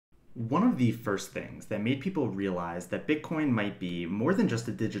One of the first things that made people realize that Bitcoin might be more than just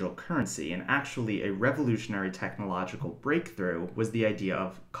a digital currency and actually a revolutionary technological breakthrough was the idea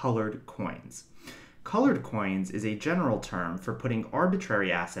of colored coins. Colored coins is a general term for putting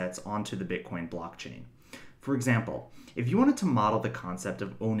arbitrary assets onto the Bitcoin blockchain. For example, if you wanted to model the concept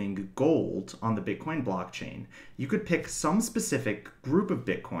of owning gold on the Bitcoin blockchain, you could pick some specific group of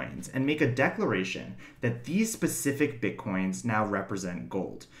Bitcoins and make a declaration that these specific Bitcoins now represent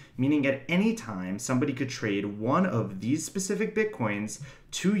gold, meaning at any time somebody could trade one of these specific Bitcoins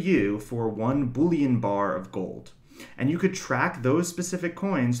to you for one Boolean bar of gold. And you could track those specific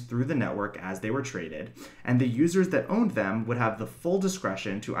coins through the network as they were traded, and the users that owned them would have the full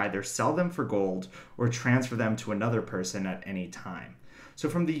discretion to either sell them for gold or transfer them to another person at any time. So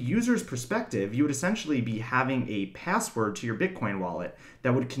from the user's perspective, you would essentially be having a password to your Bitcoin wallet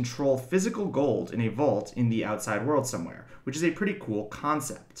that would control physical gold in a vault in the outside world somewhere, which is a pretty cool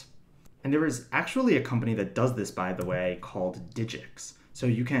concept. And there is actually a company that does this, by the way, called Ḍapp. So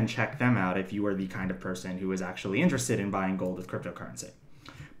you can check them out if you are the kind of person who is actually interested in buying gold as cryptocurrency.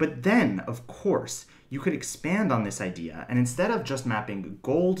 But then, of course, you could expand on this idea, and instead of just mapping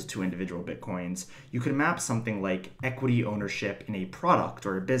gold to individual Bitcoins, you could map something like equity ownership in a product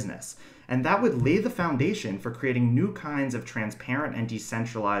or a business. And that would lay the foundation for creating new kinds of transparent and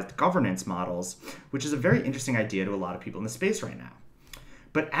decentralized governance models, which is a very interesting idea to a lot of people in the space right now.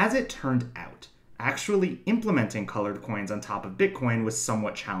 But as it turned out, actually implementing colored coins on top of Bitcoin was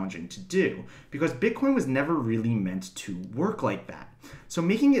somewhat challenging to do because Bitcoin was never really meant to work like that. So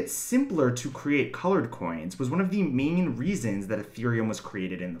making it simpler to create colored coins was one of the main reasons that Ethereum was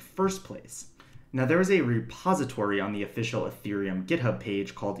created in the first place. Now there is a repository on the official Ethereum GitHub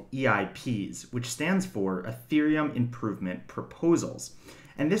page called EIPs, which stands for Ethereum Improvement Proposals.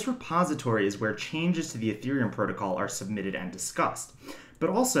 And this repository is where changes to the Ethereum protocol are submitted and discussed. But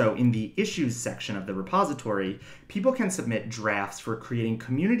also, in the issues section of the repository, people can submit drafts for creating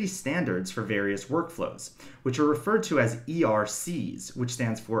community standards for various workflows, which are referred to as ERCs, which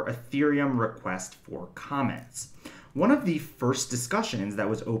stands for Ethereum Request for Comments. One of the first discussions that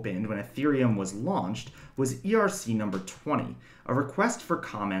was opened when Ethereum was launched was ERC number 20, a request for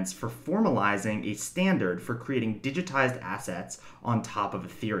comments for formalizing a standard for creating digitized assets on top of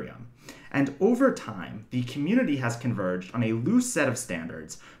Ethereum. And over time, the community has converged on a loose set of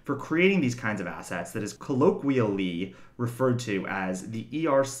standards for creating these kinds of assets that is colloquially referred to as the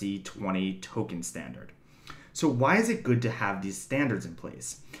ERC20 token standard. So why is it good to have these standards in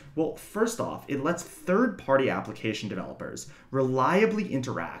place? Well, first off, it lets third-party application developers reliably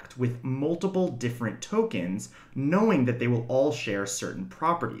interact with multiple different tokens, knowing that they will all share certain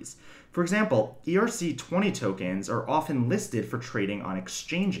properties. For example, ERC20 tokens are often listed for trading on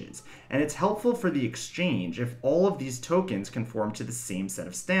exchanges, and it's helpful for the exchange if all of these tokens conform to the same set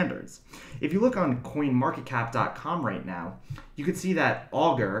of standards. If you look on coinmarketcap.com right now, you can see that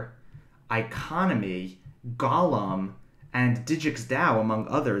Augur, Economy, Golem, and DigixDAO, among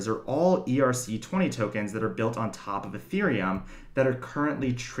others, are all ERC20 tokens that are built on top of Ethereum that are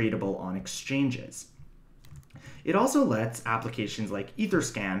currently tradable on exchanges. It also lets applications like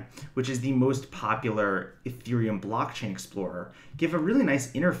Etherscan, which is the most popular Ethereum blockchain explorer, give a really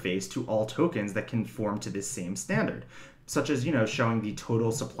nice interface to all tokens that conform to this same standard, such as, showing the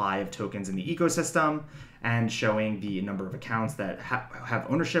total supply of tokens in the ecosystem and showing the number of accounts that have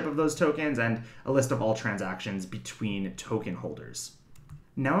ownership of those tokens and a list of all transactions between token holders.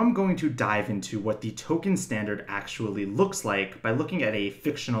 Now I'm going to dive into what the token standard actually looks like by looking at a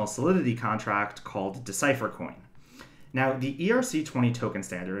fictional Solidity contract called DecipherCoin. Now, the ERC20 token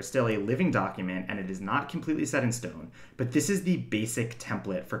standard is still a living document and it is not completely set in stone, but this is the basic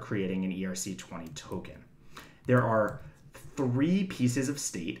template for creating an ERC20 token. There are 3 pieces of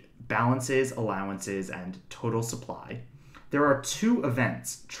state: balances, allowances, and total supply. There are 2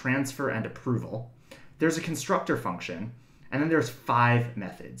 events: transfer and approval. There's a constructor function, and then there's 5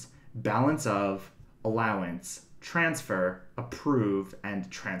 methods: balance of, allowance, transfer, approve, and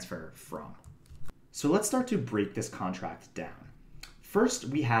transfer from. So let's start to break this contract down. First,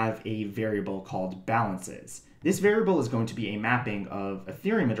 we have a variable called balances. This variable is going to be a mapping of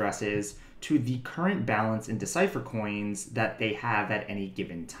Ethereum addresses to the current balance in Decipher coins that they have at any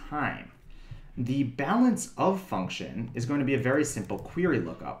given time. The balance of function is going to be a very simple query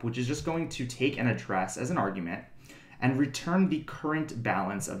lookup, which is just going to take an address as an argument and return the current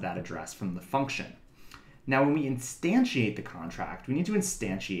balance of that address from the function. Now, when we instantiate the contract, we need to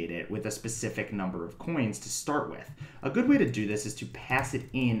instantiate it with a specific number of coins to start with. A good way to do this is to pass it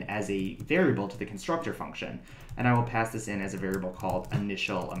in as a variable to the constructor function, and I will pass this in as a variable called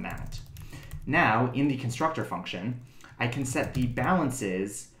initial amount. Now, in the constructor function, I can set the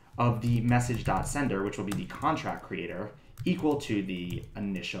balances of the message.sender, which will be the contract creator, equal to the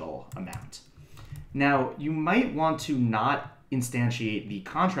initial amount. Now, you might want to not instantiate the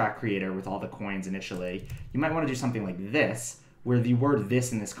contract creator with all the coins initially. You might want to do something like this, where the word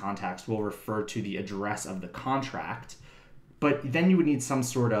this in this context will refer to the address of the contract, but then you would need some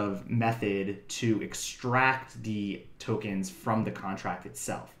sort of method to extract the tokens from the contract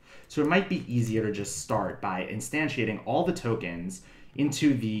itself. So it might be easier to just start by instantiating all the tokens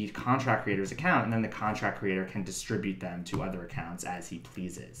into the contract creator's account, and then the contract creator can distribute them to other accounts as he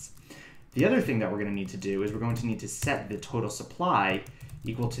pleases. The other thing that we're going to need to do is we're going to need to set the total supply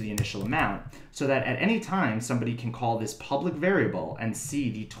equal to the initial amount, so that at any time somebody can call this public variable and see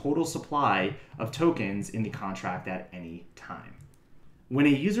the total supply of tokens in the contract at any time. When a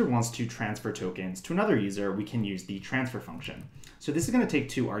user wants to transfer tokens to another user, we can use the transfer function. So this is going to take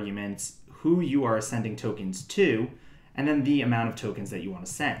two arguments: who you are sending tokens to, and then the amount of tokens that you want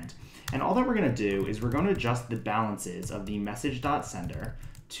to send. And all that we're going to do is we're going to adjust the balances of the message.sender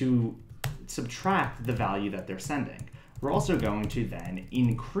to subtract the value that they're sending. We're also going to then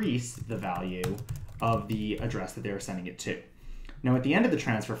increase the value of the address that they're sending it to. Now, at the end of the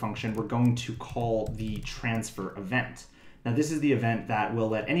transfer function, we're going to call the transfer event. Now, this is the event that will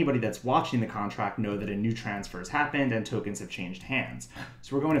let anybody that's watching the contract know that a new transfer has happened and tokens have changed hands.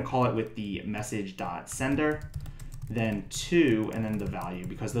 So we're going to call it with the message.sender, then to, and then the value,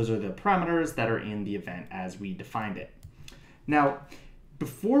 because those are the parameters that are in the event as we defined it. Now,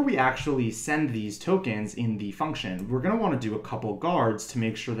 before we actually send these tokens in the function, we're going to want to do a couple guards to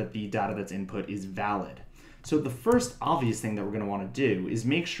make sure that the data that's input is valid. So the first obvious thing that we're going to want to do is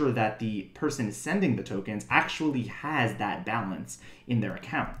make sure that the person sending the tokens actually has that balance in their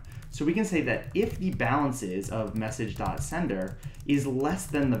account. So we can say that if the balances of message.sender is less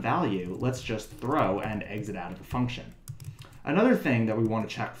than the value, let's just throw and exit out of the function. Another thing that we want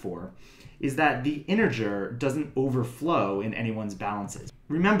to check for is that the integer doesn't overflow in anyone's balances.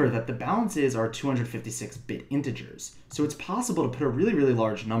 Remember that the balances are 256-bit integers, so it's possible to put a really, really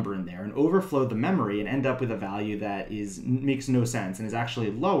large number in there and overflow the memory and end up with a value that makes no sense and is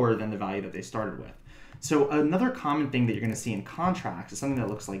actually lower than the value that they started with. So another common thing that you're going to see in contracts is something that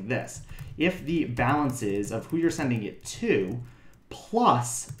looks like this. If the balances of who you're sending it to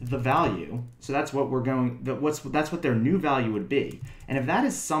plus the value, so that's what that's what their new value would be, and if that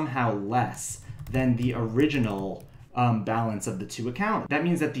is somehow less than the original balance of the to account, that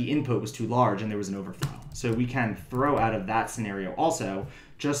means that the input was too large and there was an overflow. So we can throw out of that scenario also,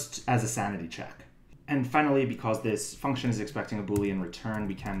 just as a sanity check. And finally, because this function is expecting a Boolean return,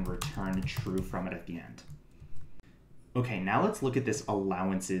 we can return true from it at the end. Okay, now let's look at this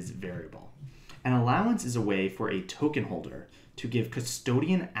allowances variable. An allowance is a way for a token holder to give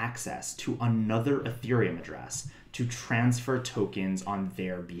custodian access to another Ethereum address to transfer tokens on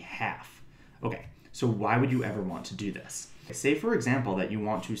their behalf. Okay, so why would you ever want to do this? Say, for example, that you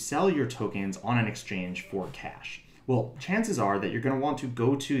want to sell your tokens on an exchange for cash. Well, chances are that you're going to want to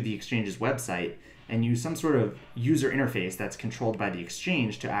go to the exchange's website and use some sort of user interface that's controlled by the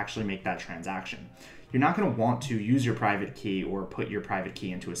exchange to actually make that transaction. You're not going to want to use your private key or put your private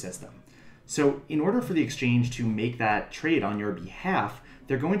key into a system. So in order for the exchange to make that trade on your behalf,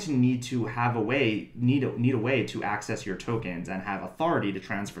 they're going to need to have a way to access your tokens and have authority to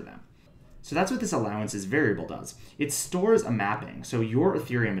transfer them. So that's what this allowances variable does. It stores a mapping. So your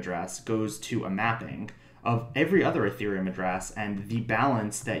Ethereum address goes to a mapping of every other Ethereum address and the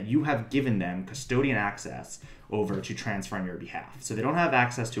balance that you have given them custodian access over to transfer on your behalf. So they don't have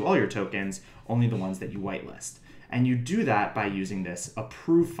access to all your tokens, only the ones that you whitelist. And you do that by using this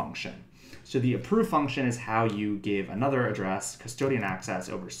approve function. So the approve function is how you give another address custodian access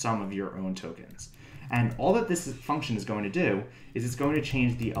over some of your own tokens. And all that this function is going to do is it's going to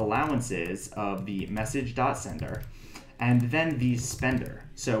change the allowances of the message.sender and then the spender.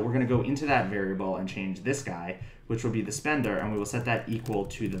 So we're going to go into that variable and change this guy, which will be the spender, and we will set that equal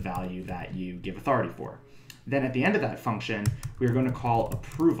to the value that you give authority for. Then at the end of that function, we're going to call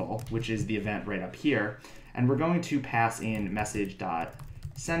approval, which is the event right up here, and we're going to pass in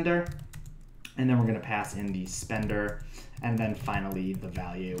message.sender, and then we're going to pass in the spender, and then finally the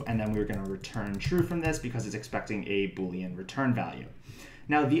value, and then we're going to return true from this because it's expecting a Boolean return value.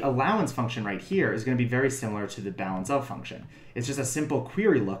 Now the allowance function right here is going to be very similar to the balance of function. It's just a simple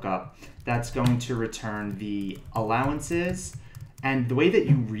query lookup that's going to return the allowances, and the way that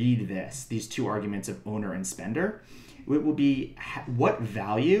you read these two arguments of owner and spender, it will be what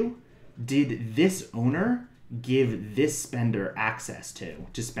value did this owner give this spender access to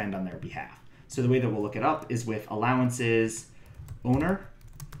spend on their behalf. So the way that we'll look it up is with allowances, owner,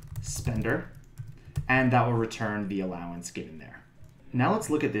 spender, and that will return the allowance given there. Now let's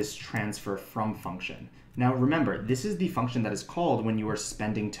look at this transfer from function. Now remember, this is the function that is called when you are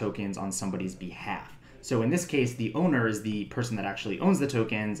spending tokens on somebody's behalf. So in this case, the owner is the person that actually owns the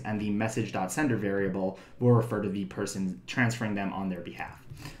tokens, and the message.sender variable will refer to the person transferring them on their behalf.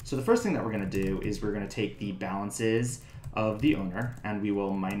 So the first thing that we're going to do is we're going to take the balances of the owner, and we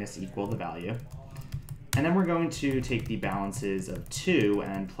will minus equal the value. And then we're going to take the balances of 2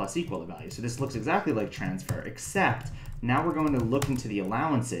 and plus equal the value. So this looks exactly like transfer, except now we're going to look into the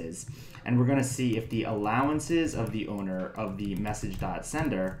allowances, and we're going to see if the allowances of the owner of the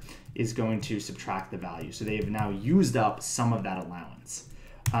message.sender is going to subtract the value. So they have now used up some of that allowance.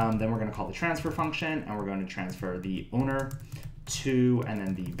 Then we're going to call the transfer function, and we're going to transfer the owner to and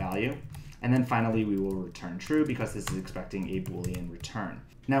then the value. And then finally, we will return true because this is expecting a Boolean return.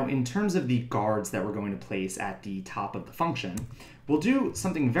 Now, in terms of the guards that we're going to place at the top of the function, we'll do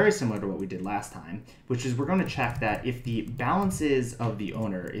something very similar to what we did last time, which is we're going to check that if the balances of the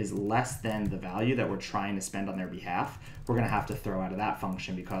owner is less than the value that we're trying to spend on their behalf, we're going to have to throw out of that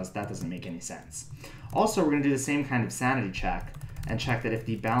function because that doesn't make any sense. Also, we're going to do the same kind of sanity check and check that if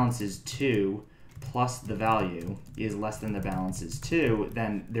the balance is 2 plus the value is less than the balance is 2,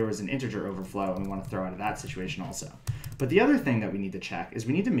 then there was an integer overflow, and we want to throw out of that situation also. But the other thing that we need to check is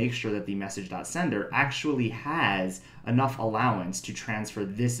we need to make sure that the message.sender actually has enough allowance to transfer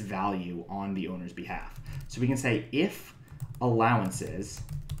this value on the owner's behalf. So we can say if allowances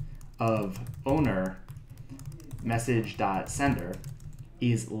of owner message.sender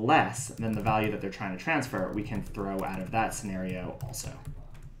is less than the value that they're trying to transfer, we can throw out of that scenario also.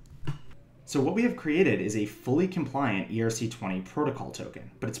 So what we have created is a fully compliant ERC20 protocol token,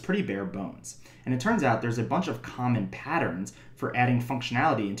 but it's pretty bare bones. And it turns out there's a bunch of common patterns for adding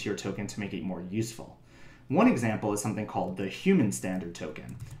functionality into your token to make it more useful. One example is something called the human standard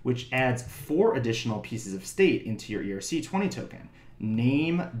token, which adds 4 additional pieces of state into your ERC20 token: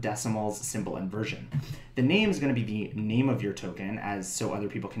 name, decimals, symbol, and version. The name is going to be the name of your token, so other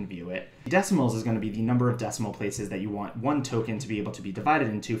people can view it. Decimals is going to be the number of decimal places that you want one token to be able to be divided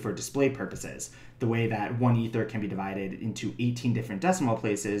into for display purposes, the way that 1 ether can be divided into 18 different decimal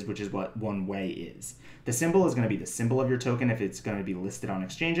places, which is what 1 way is. The symbol is going to be the symbol of your token if it's going to be listed on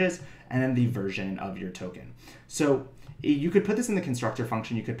exchanges, and then the version of your token. So you could put this in the constructor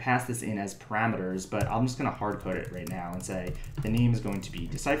function, you could pass this in as parameters, but I'm just going to hard code it right now and say the name is going to be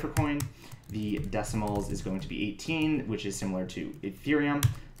decipher coin, the decimals is going to be 18, which is similar to Ethereum,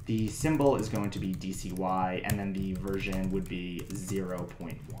 the symbol is going to be DCY, and then the version would be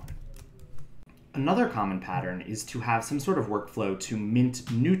 0.1. Another common pattern is to have some sort of workflow to mint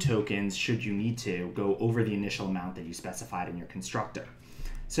new tokens should you need to go over the initial amount that you specified in your constructor.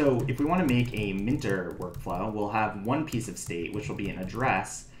 So if we want to make a minter workflow, we'll have one piece of state, which will be an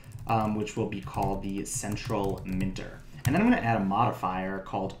address, which will be called the central minter. And then I'm going to add a modifier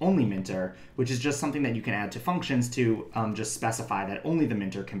called only minter, which is just something that you can add to functions to just specify that only the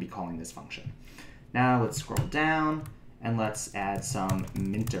minter can be calling this function. Now let's scroll down and let's add some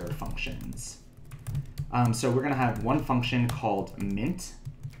minter functions. So we're going to have one function called mint,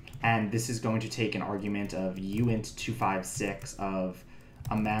 and this is going to take an argument of uint256 of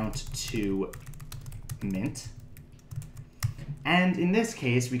amount to mint. And in this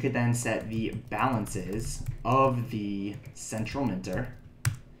case, we could then set the balances of the central minter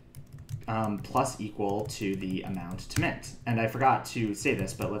plus equal to the amount to mint. And I forgot to say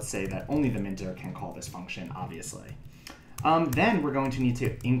this, but let's say that only the minter can call this function, obviously. Then we're going to need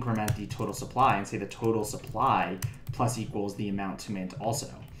to increment the total supply and say the total supply plus equals the amount to mint also.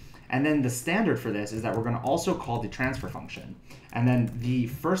 And then the standard for this is that we're going to also call the transfer function. And then the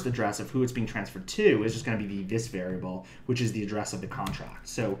first address of who it's being transferred to is just going to be this variable, which is the address of the contract.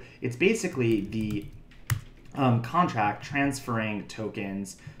 So it's basically the contract transferring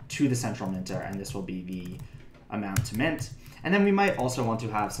tokens to the central minter, and this will be the amount to mint. And then we might also want to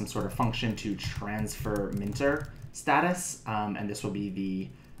have some sort of function to transfer minter status, and this will be the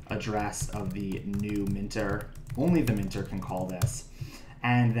address of the new minter. Only the minter can call this.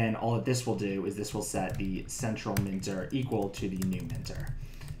 And then all that this will do is this will set the central minter equal to the new minter.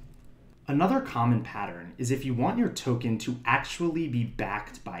 Another common pattern is if you want your token to actually be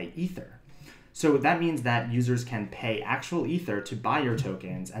backed by Ether. So that means that users can pay actual Ether to buy your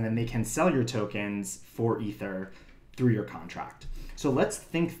tokens, and then they can sell your tokens for Ether through your contract. So let's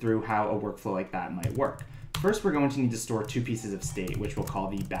think through how a workflow like that might work. First, we're going to need to store 2 pieces of state, which we'll call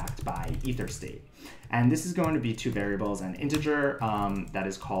the backed by Ether state. And this is going to be 2 variables, an integer that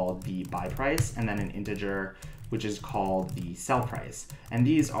is called the buy price, and then an integer which is called the sell price. And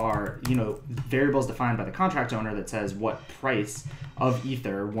these are, variables defined by the contract owner that says what price of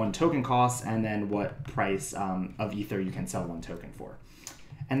Ether one token costs, and then what price of Ether you can sell one token for.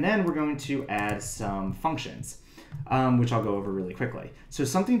 And then we're going to add some functions, which I'll go over really quickly. So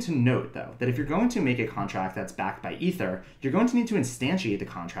something to note, though, that if you're going to make a contract that's backed by Ether, you're going to need to instantiate the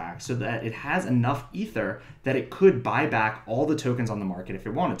contract so that it has enough Ether that it could buy back all the tokens on the market if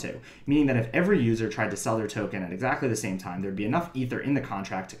it wanted to. Meaning that if every user tried to sell their token at exactly the same time, there'd be enough Ether in the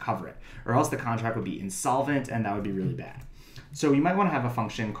contract to cover it, or else the contract would be insolvent, and that would be really bad. So you might want to have a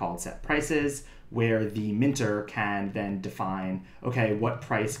function called setPrices, where the minter can then define, okay, what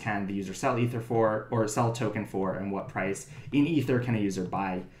price can the user sell Ether for, or sell a token for, and what price in Ether can a user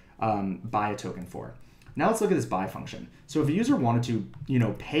buy a token for. Now let's look at this buy function. So if a user wanted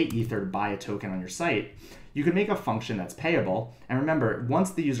to, pay Ether to buy a token on your site, you could make a function that's payable. And remember,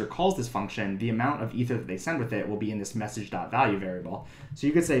 once the user calls this function, the amount of Ether that they send with it will be in this message.value variable. So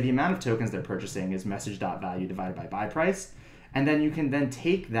you could say the amount of tokens they're purchasing is message.value divided by buy price. And then you can then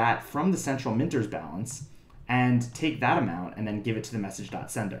take that from the central minter's balance and take that amount and then give it to the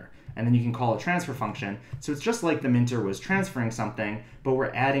message.sender. And then you can call a transfer function. So it's just like the minter was transferring something, but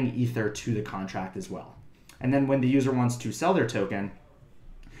we're adding Ether to the contract as well. And then when the user wants to sell their token,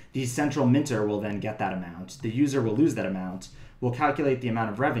 the central minter will then get that amount. The user will lose that amount. We'll calculate the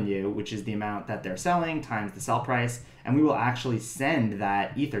amount of revenue, which is the amount that they're selling times the sell price, and we will actually send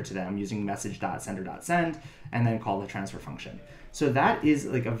that Ether to them using message.sender.send, and then call the transfer function. So that is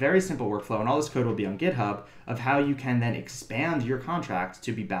like a very simple workflow, and all this code will be on GitHub, of how you can then expand your contract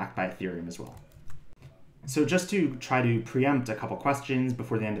to be backed by Ethereum as well. So just to try to preempt a couple questions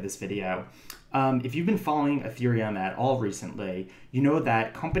before the end of this video, if you've been following Ethereum at all recently, you know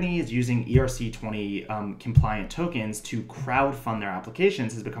that companies using ERC20 compliant tokens to crowdfund their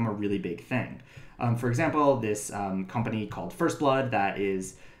applications has become a really big thing. For example, this company called First Blood that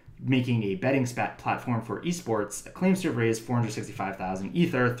is making a betting platform for esports claims to have raised 465,000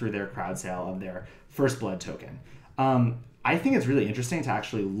 Ether through their crowd sale of their First Blood token. I think it's really interesting to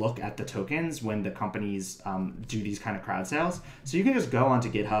actually look at the tokens when the companies do these kind of crowd sales. So you can just go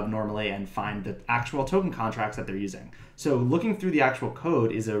onto GitHub normally and find the actual token contracts that they're using. So looking through the actual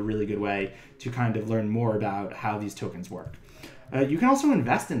code is a really good way to kind of learn more about how these tokens work. You can also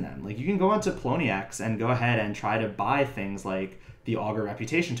invest in them. Like you can go onto Poloniex and go ahead and try to buy things like the Augur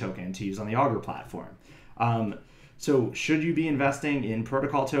reputation token to use on the Augur platform. So should you be investing in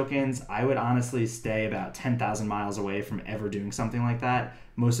protocol tokens? I would honestly stay about 10,000 miles away from ever doing something like that.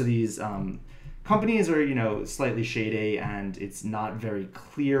 Most of these companies are, slightly shady, and it's not very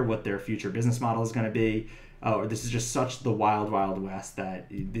clear what their future business model is going to be. Or this is just such the wild, wild west that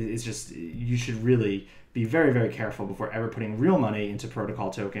it's just, you should really be very, very careful before ever putting real money into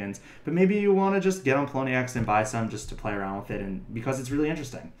protocol tokens. But maybe you want to just get on Poloniex and buy some just to play around with it, and because it's really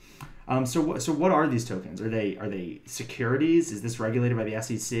interesting. So what are these tokens? Are they securities? Is this regulated by the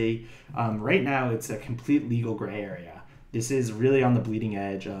SEC? Right now, it's a complete legal gray area. This is really on the bleeding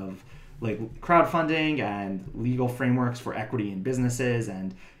edge of like crowdfunding and legal frameworks for equity in businesses,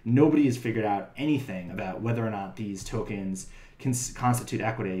 and nobody has figured out anything about whether or not these tokens can constitute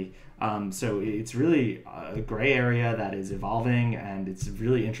equity. So it's really a gray area that is evolving, and it's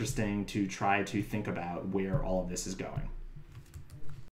really interesting to try to think about where all of this is going.